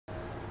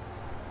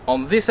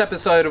On this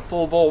episode of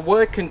Full Ball,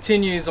 work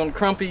continues on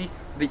Crumpy,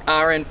 the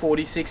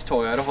RN46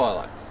 Toyota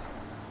Hilux.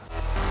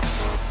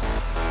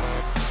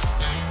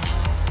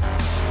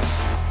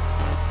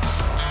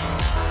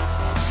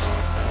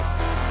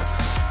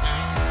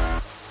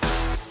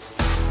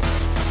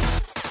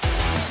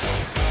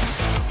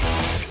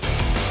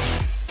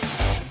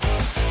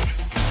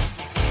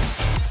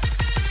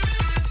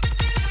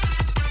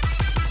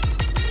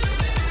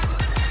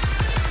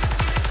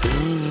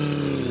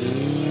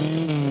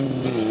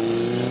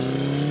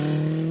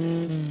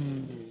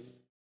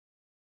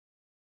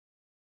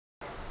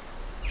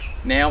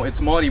 Now,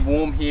 it's mighty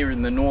warm here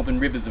in the northern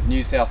rivers of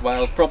New South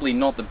Wales. Probably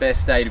not the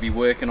best day to be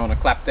working on a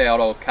clapped out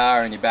old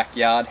car in your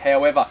backyard.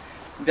 However,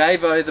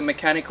 Davo, the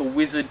mechanical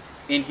wizard,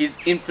 in his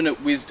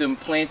infinite wisdom,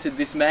 planted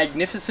this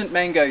magnificent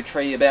mango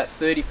tree about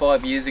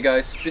 35 years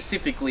ago,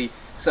 specifically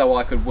so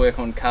I could work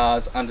on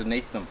cars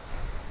underneath them.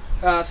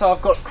 So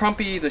I've got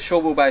Crumpy, the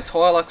short wheelbase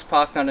Hilux,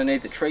 parked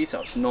underneath the tree,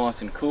 so it's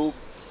nice and cool.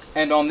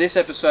 And on this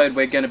episode,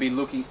 we're going to be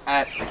looking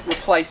at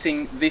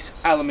replacing this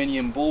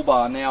aluminium bull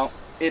bar. Now,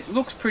 it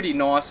looks pretty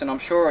nice, and I'm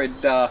sure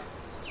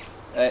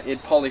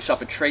it'd polish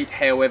up a treat.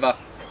 However,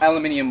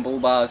 aluminium bull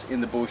bars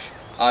in the bush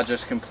are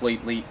just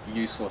completely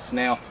useless.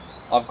 Now,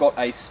 I've got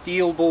a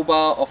steel bull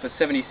bar off a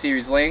 70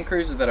 series Land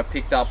Cruiser that I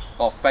picked up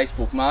off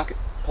Facebook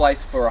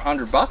Marketplace for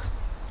 $100,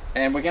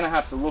 and we're going to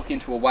have to look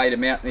into a way to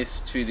mount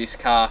this to this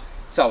car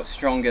so it's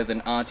stronger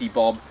than Auntie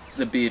Bob,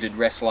 the bearded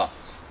wrestler.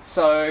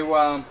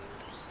 So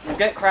we'll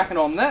get cracking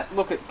on that.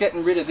 Look at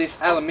getting rid of this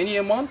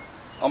aluminium one.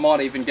 I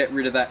might even get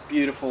rid of that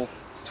beautiful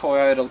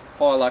Toyota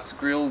Hilux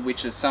grille,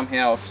 which has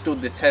somehow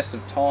stood the test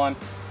of time,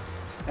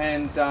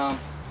 and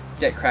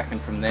get cracking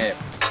from there.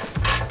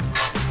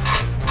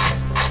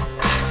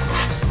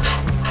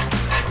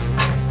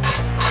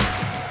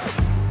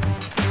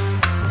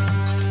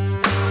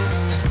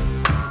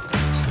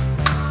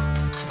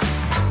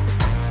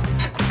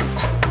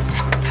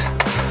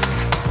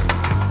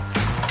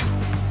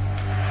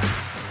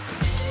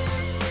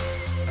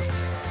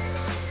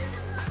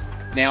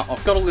 Now,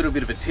 I've got a little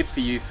bit of a tip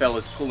for you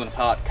fellas pulling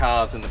apart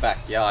cars in the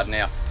backyard.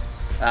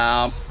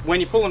 Now, when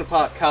you're pulling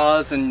apart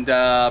cars and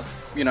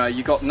you know,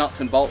 you got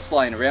nuts and bolts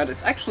laying around,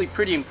 it's actually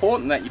pretty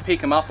important that you pick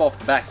them up off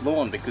the back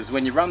lawn, because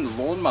when you run the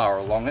lawnmower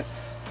along it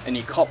and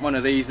you cop one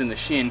of these in the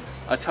shin,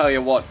 I tell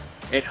you what,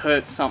 it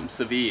hurts something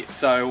severe.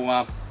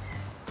 So,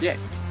 yeah.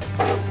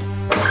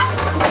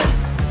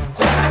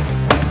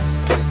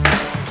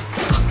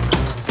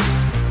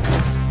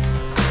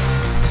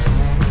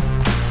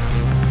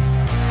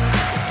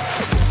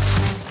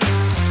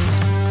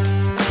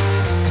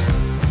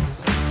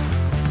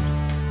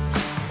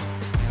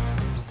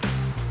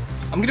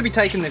 I'm going to be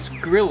taking this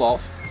grill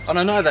off, and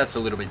I know that's a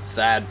little bit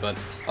sad, but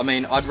I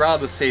mean, I'd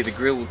rather see the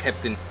grill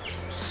kept in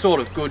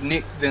sort of good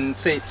nick than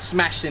see it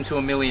smashed into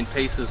a million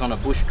pieces on a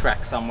bush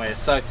track somewhere.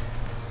 So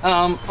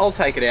I'll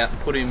take it out and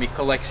put it in my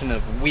collection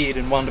of weird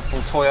and wonderful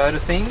Toyota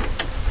things.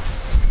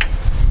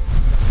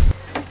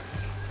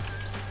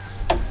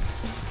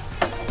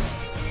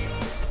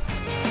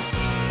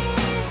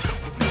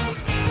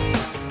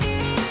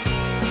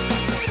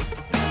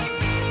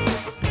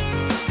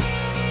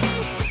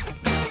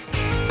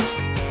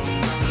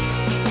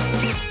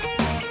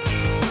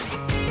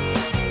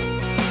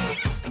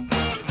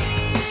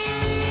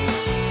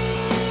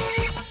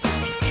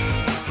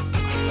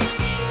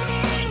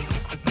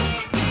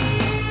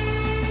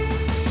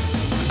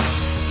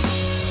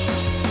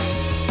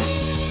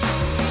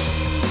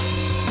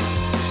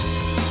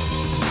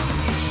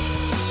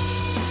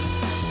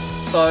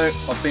 So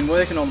I've been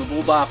working on the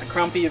bull bar for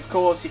Crumpy, of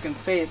course. You can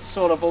see it's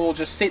sort of all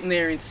just sitting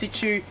there in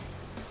situ.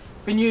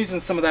 Been using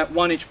some of that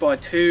 1" by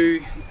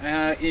 2"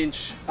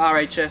 inch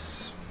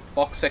RHS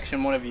box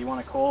section, whatever you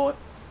want to call it,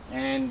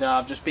 and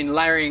I've just been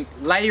layering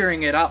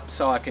it up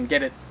so I can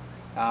get it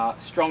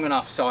strong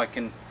enough so I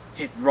can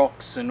hit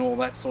rocks and all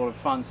that sort of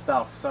fun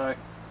stuff. So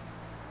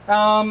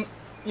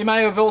you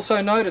may have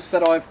also noticed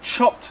that I've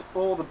chopped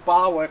all the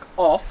bar work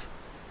off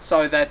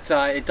so that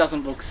it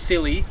doesn't look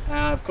silly.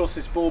 Of course,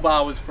 this bull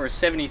bar was for a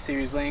 70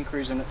 series Land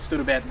Cruiser, and it stood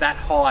about that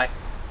high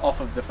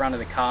off of the front of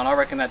the car, and I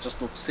reckon that just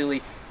looks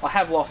silly. I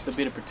have lost a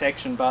bit of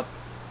protection, but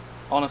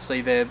honestly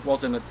there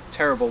wasn't a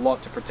terrible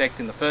lot to protect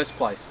in the first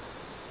place.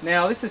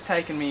 Now, this has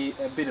taken me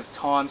a bit of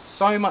time,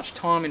 so much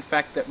time in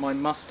fact that my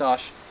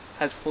moustache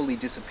has fully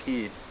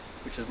disappeared,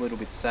 which is a little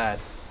bit sad.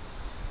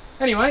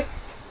 Anyway,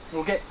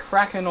 we'll get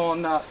cracking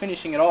on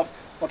finishing it off.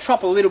 I'll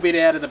chop a little bit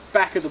out of the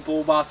back of the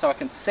bull bar so I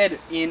can set it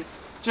in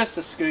just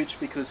a scooch,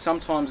 because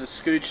sometimes a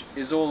scooch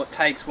is all it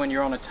takes when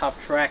you're on a tough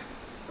track.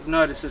 I've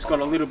noticed it's got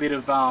a little bit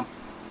of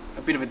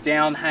a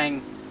down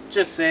hang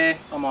just there.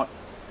 I might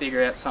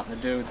figure out something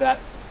to do with that,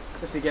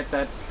 just to get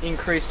that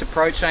increased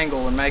approach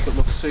angle and make it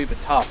look super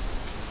tough.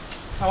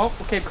 Oh well,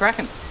 we'll keep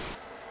cracking.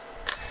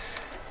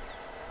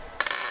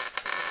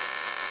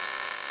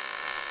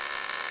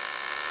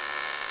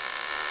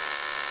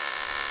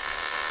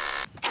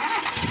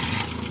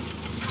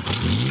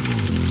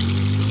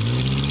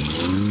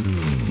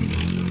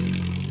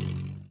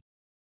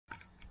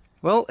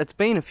 Well, it's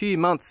been a few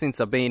months since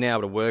I've been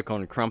able to work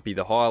on Crumpy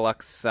the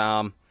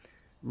Hilux.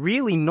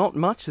 Really not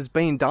much has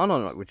been done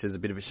on it, which is a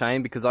bit of a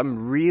shame because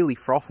I'm really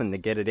frothing to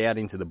get it out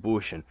into the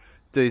bush and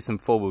do some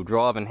four-wheel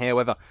driving.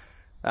 However,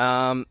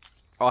 I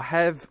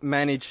have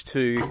managed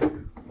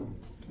to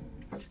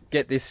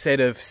get this set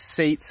of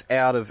seats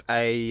out of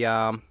a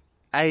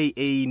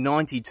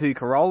AE92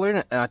 Corolla in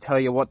it, and I tell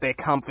you what, they're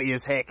comfy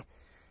as heck.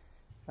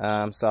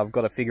 So I've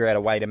got to figure out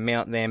a way to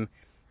mount them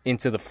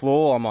into the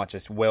floor. I might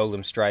just weld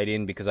them straight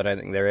in because I don't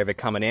think they're ever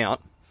coming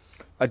out.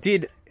 I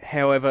did,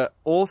 however,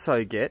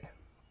 also get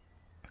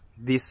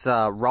this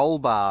roll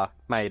bar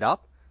made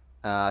up.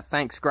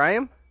 Thanks,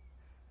 Graham,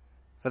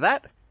 for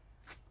that.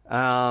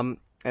 And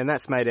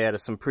that's made out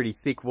of some pretty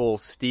thick wall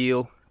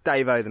steel.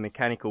 Davo, the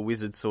mechanical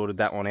wizard, sorted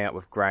that one out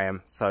with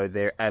Graham, so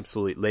they're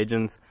absolute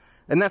legends.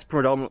 And that's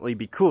predominantly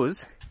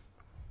because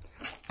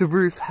the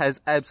roof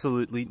has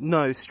absolutely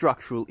no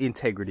structural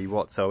integrity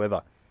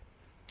whatsoever.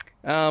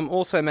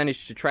 Also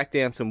managed to track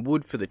down some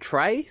wood for the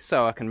tray,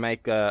 so I can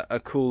make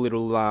a cool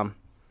little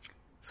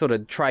sort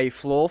of tray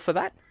floor for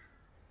that.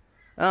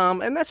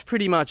 And that's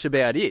pretty much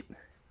about it.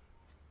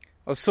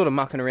 I was sort of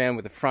mucking around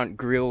with the front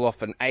grille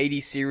off an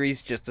 80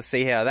 series just to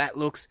see how that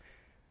looks.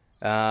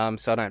 So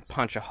I don't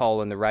punch a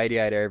hole in the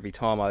radiator every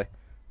time I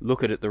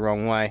look at it the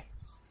wrong way.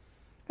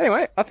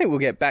 Anyway, I think we'll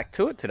get back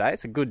to it today.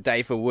 It's a good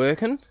day for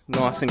working,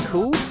 nice and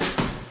cool.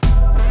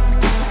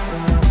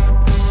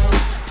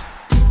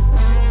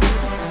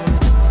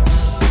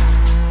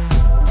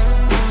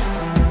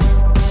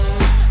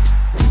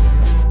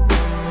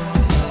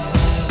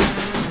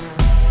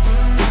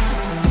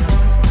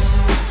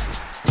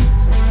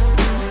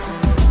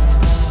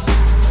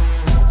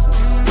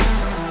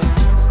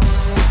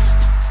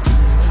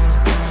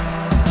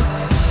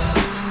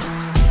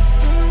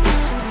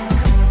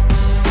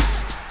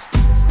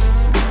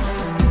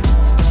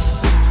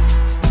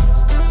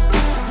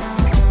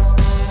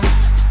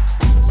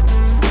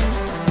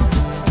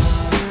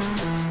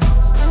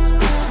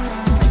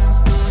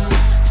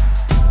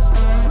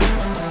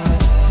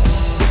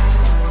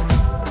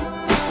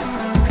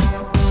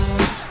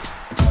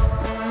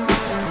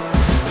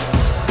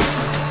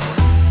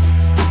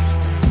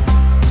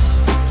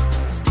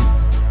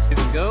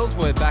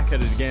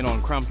 At it again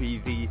on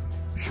Crumpy the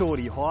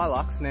Shorty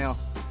Hilux. Now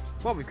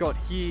what we've got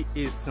here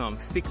is some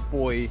thick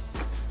boy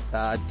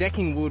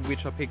decking wood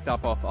which I picked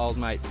up off old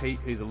mate Pete,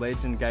 who's a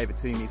legend, gave it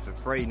to me for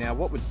free. Now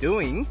what we're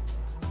doing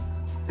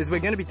is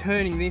we're going to be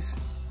turning this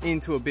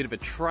into a bit of a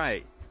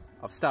tray.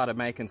 I've started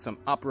making some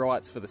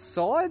uprights for the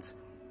sides.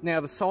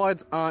 Now the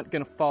sides aren't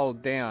going to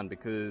fold down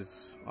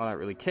because I don't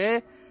really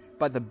care,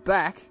 but the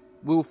back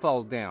will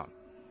fold down.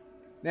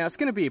 Now it's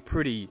going to be a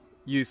pretty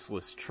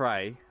useless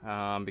tray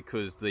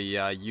because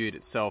the ute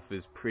itself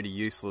is pretty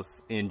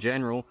useless in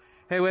general.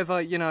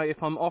 However, you know,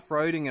 if I'm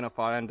off-roading and I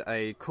find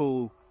a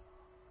cool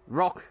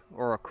rock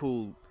or a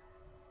cool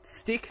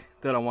stick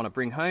that I want to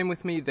bring home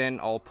with me,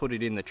 then I'll put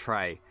it in the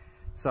tray.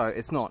 So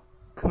it's not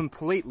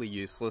completely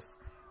useless.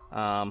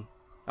 I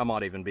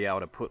might even be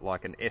able to put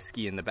like an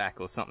esky in the back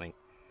or something.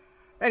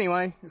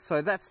 Anyway,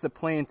 so that's the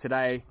plan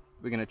today.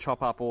 We're going to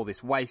chop up all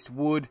this waste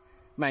wood,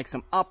 make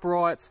some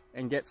uprights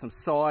and get some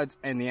sides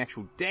and the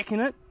actual deck in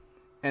it,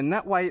 and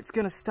that way it's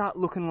going to start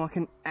looking like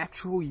an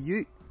actual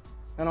ute,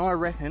 and I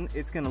reckon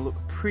it's going to look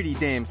pretty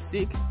damn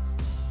sick,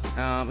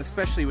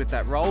 especially with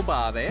that roll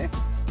bar there.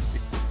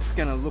 It's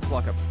going to look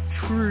like a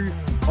true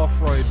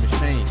off-road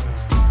machine.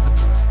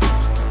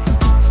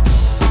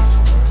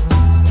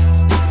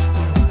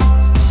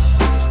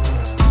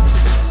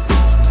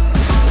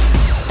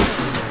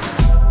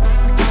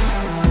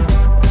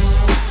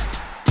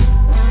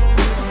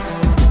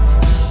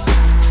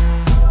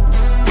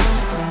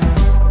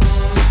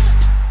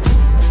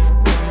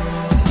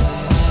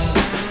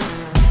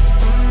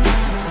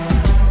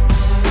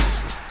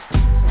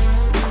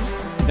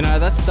 You know,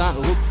 that's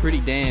starting to look pretty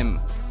damn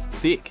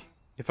thick,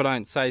 if I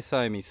don't say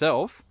so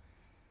myself.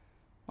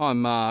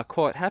 I'm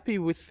quite happy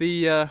with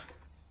the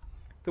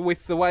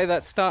way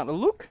that's starting to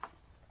look.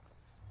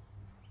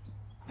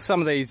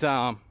 Some of these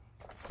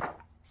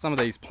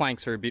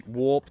planks are a bit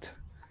warped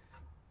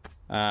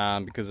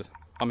because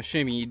I'm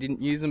assuming you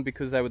didn't use them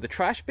because they were the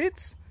trash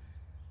bits.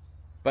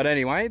 But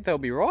anyway, they'll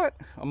be right.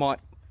 I might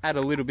add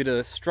a little bit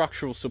of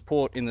structural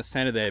support in the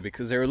center there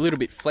because they're a little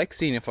bit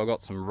flexy, and if I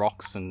got some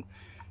rocks and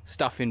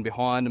stuff in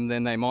behind them,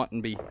 then they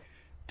mightn't be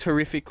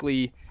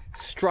terrifically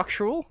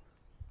structural.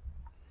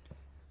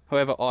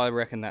 However, I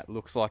reckon that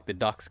looks like the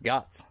duck's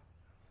guts.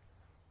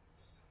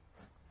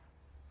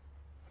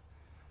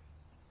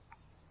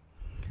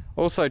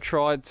 Also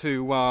tried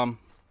to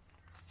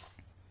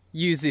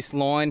use this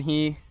line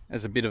here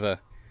as a bit of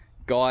a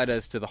guide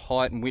as to the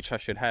height in which I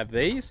should have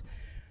these.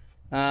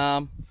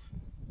 Yeah,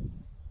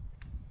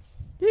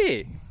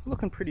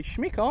 looking pretty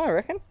schmick, I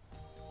reckon.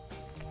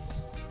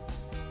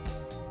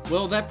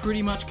 Well, that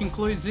pretty much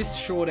concludes this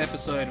short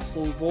episode of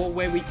Full Bore,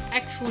 where we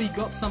actually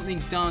got something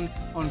done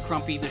on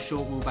Crumpy the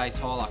short wheelbase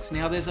Hilux.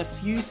 Now there's a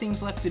few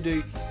things left to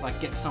do,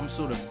 like get some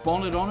sort of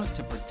bonnet on it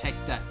to protect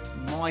that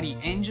mighty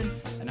engine,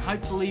 and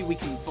hopefully we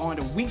can find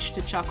a winch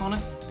to chuck on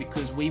it,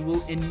 because we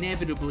will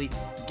inevitably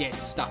get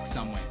stuck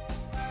somewhere.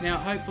 Now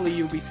hopefully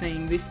you'll be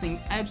seeing this thing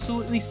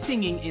absolutely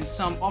singing in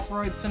some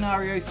off-road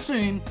scenario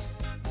soon,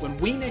 when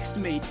we next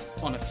meet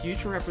on a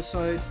future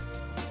episode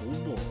of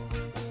Full Bore.